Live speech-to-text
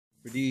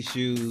for these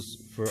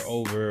shoes for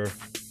over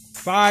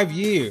 5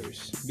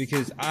 years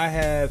because I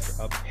have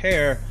a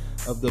pair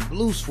of the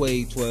blue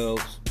suede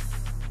 12s,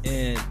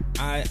 and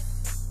I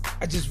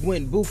just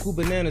went buku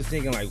bananas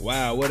thinking like,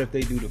 wow, what if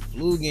they do the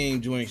flu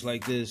game joints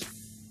like this?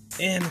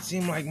 And it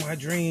seemed like my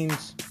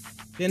dreams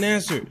been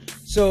answered.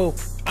 So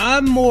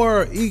I'm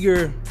more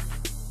eager,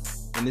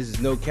 and this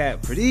is no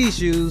cap, for these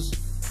shoes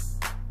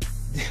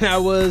than I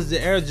was the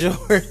Air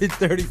Jordan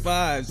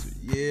 35s.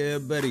 Yeah,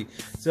 buddy.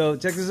 So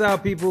check this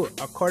out, people.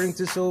 According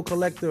to Soul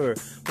Collector,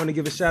 I want to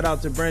give a shout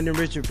out to Brandon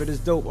Richard for this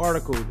dope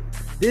article.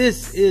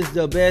 This is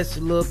the best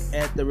look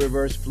at the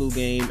reverse flu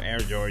game Air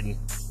Jordan.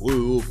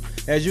 Woo.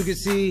 As you can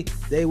see,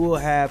 they will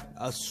have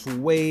a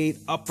suede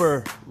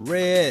upper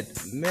red.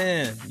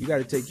 Man, you got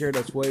to take care of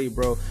that suede,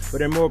 bro.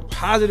 But in more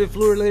positive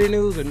flu-related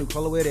news, a new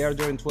colorway, the Air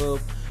Jordan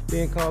 12,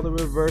 being called the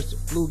reverse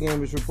flu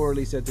game, is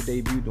reportedly set to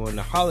debut during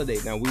the holiday.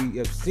 Now, we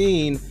have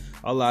seen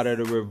a lot of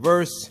the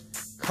reverse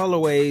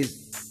colorways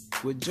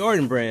with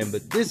Jordan brand,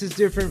 but this is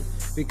different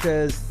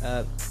because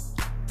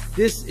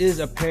this is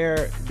a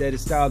pair that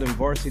is styled in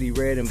varsity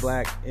red and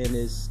black and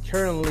is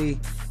currently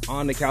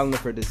on the calendar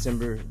for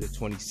December the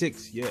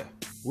 26th. Yeah,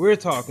 we're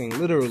talking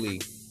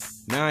literally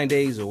 9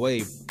 days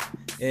away,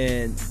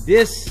 and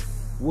this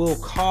will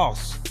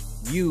cost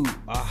you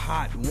a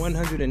hot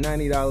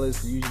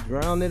 $190. You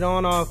round it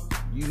on off,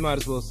 you might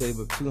as well save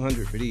up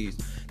 $200 for these.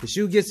 The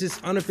shoe gets its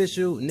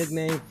unofficial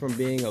nickname from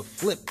being a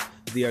flip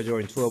of the Air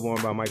Jordan 12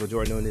 worn by Michael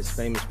Jordan in his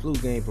famous flu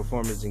game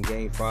performance in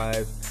Game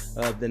 5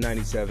 of the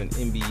 97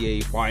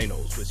 NBA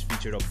Finals, which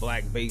featured a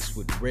black base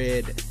with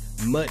red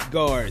mud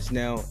guards.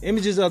 Now,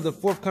 images of the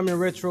forthcoming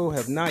retro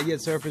have not yet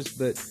surfaced,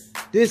 but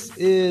this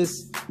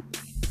is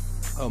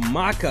a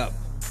mock-up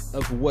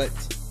of what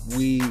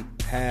we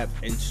have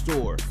in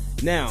store.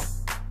 Now,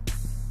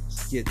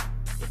 let's get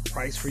the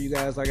price for you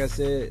guys. Like I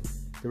said,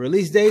 the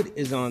release date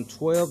is on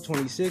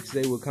 12/26.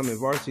 They will come in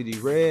varsity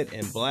red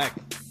and black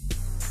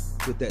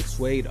with that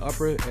suede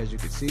upper, as you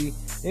can see,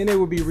 and they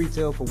will be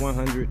retail for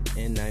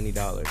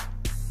 $190.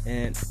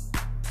 And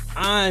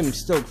I'm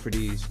stoked for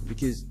these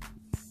because,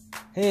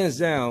 hands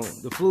down,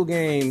 the flu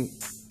game,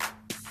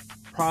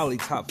 probably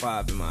top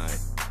 5 in my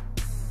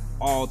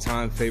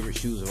all-time favorite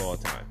shoes of all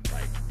time.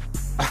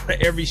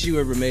 Like, every shoe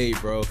ever made,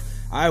 bro.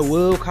 I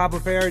will cop a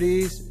pair of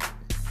these,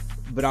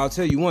 but I'll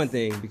tell you one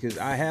thing, because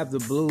I have the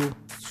blue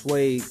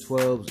suede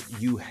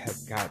 12s, you have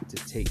got to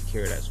take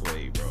care of that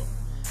suede, bro.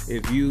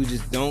 If you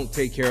just don't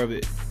take care of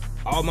it,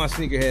 all my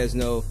sneakerheads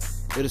know,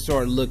 it'll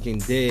start looking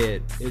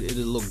dead.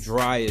 It'll look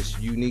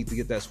dryish. You need to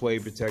get that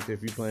suede protector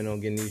if you plan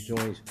on getting these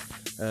joints.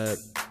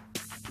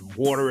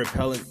 Water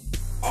repellent,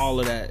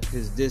 all of that,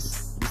 because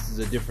this is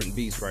a different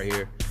beast right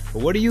here.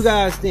 But what do you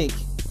guys think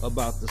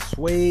about the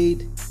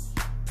suede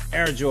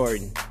Air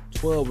Jordan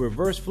 12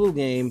 reverse flu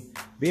game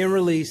being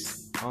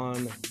released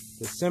on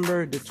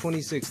December the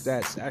 26th?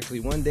 That's actually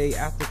one day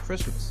after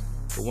Christmas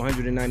for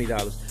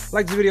 $190.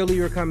 Like this video, leave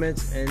your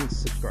comments, and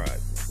subscribe.